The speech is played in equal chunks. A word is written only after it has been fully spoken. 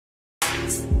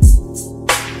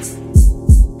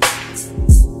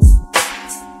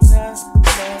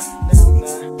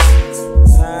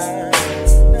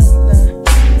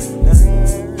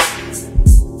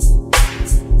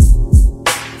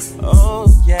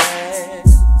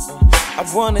I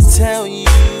wanna tell you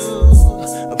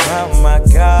about my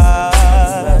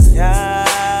God.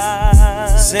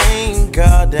 Same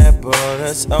God that brought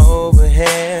us over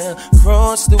here,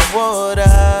 across the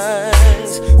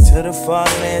waters, to the far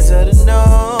lands of the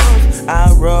north.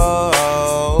 I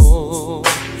rode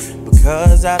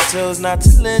because I chose not to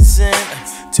listen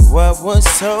to what was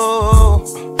told.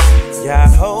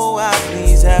 Yahweh,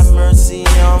 please have mercy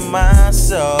on my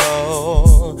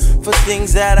soul for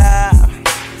things that I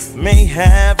may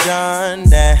have done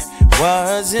that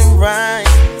wasn't right.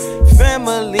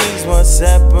 Families were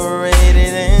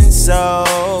separated and so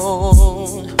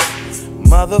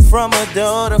mother from a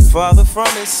daughter, father from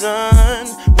his son.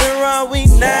 Where are we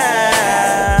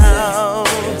now?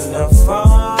 In a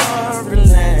foreign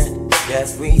land,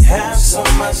 yet we have so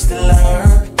much to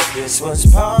learn. This was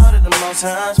part of the Most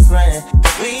High's plan.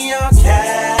 We are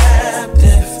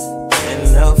captive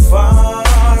in a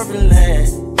foreign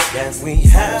land, yet we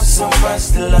have so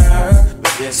much to learn.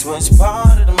 But this was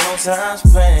part of the Most High's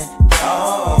plan.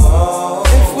 Oh,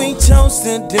 if we chose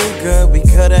to do good, we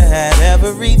could have had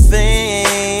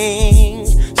everything.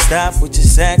 Stop with your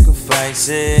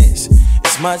sacrifices.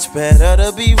 It's much better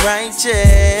to be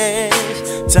righteous.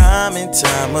 Time and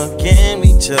time again,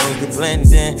 we chose to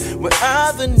blend in with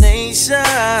other nations.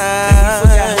 And we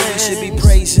forgot who we should be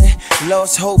praising.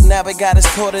 Lost hope, now we got us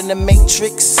caught in the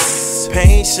matrix.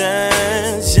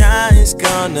 Patience, Jah is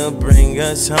gonna bring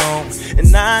us home.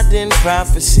 And I didn't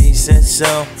prophecy said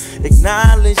so.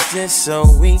 Acknowledge this so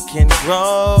we can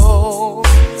grow.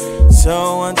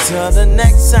 So until the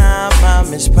next time I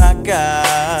miss Paka,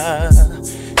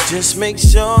 just make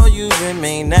sure you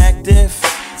remain active.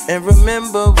 And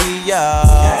remember we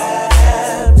are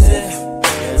captive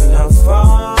in a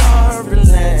foreign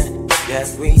land,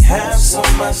 yet we have so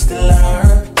much to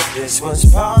learn. This was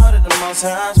part of the Most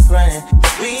High's plan.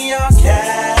 We are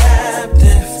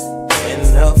captive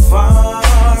in a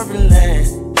foreign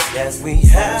land, yet we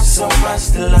have so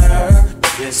much to learn.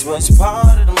 This was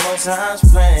part of the Most High's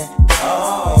plan.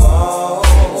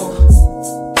 Oh.